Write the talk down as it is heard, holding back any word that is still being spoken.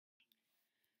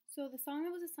So the song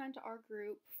that was assigned to our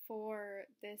group for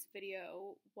this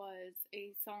video was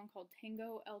a song called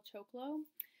Tango El Choclo.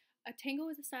 A tango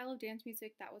is a style of dance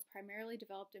music that was primarily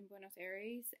developed in Buenos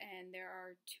Aires, and there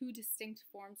are two distinct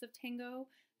forms of tango.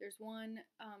 There's one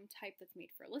type that's made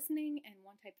for listening and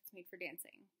one type that's made for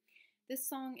dancing. This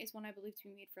song is one I believe to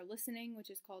be made for listening, which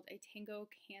is called a tango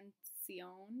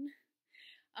canción.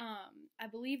 I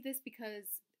believe this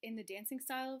because in the dancing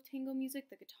style of tango music,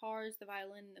 the guitars, the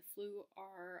violin, and the flute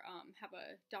have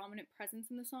a dominant presence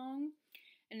in the song.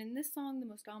 And in this song, the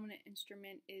most dominant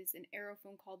instrument is an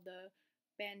aerophone called the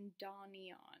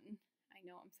bandoneon. I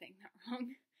know I'm saying that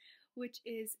wrong, which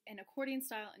is an accordion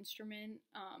style instrument,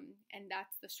 and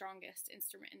that's the strongest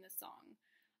instrument in the song.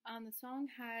 The song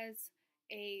has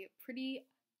a pretty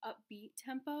upbeat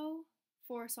tempo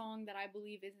for a song that I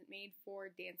believe isn't made for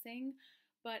dancing,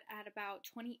 but at about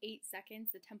 28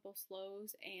 seconds, the tempo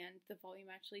slows and the volume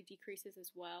actually decreases as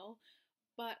well.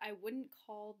 But I wouldn't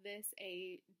call this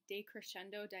a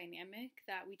decrescendo dynamic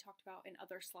that we talked about in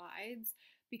other slides,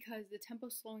 because the tempo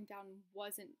slowing down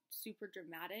wasn't super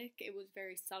dramatic. It was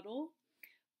very subtle,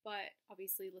 but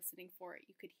obviously listening for it,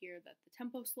 you could hear that the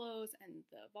tempo slows and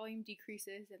the volume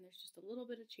decreases, and there's just a little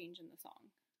bit of change in the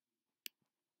song.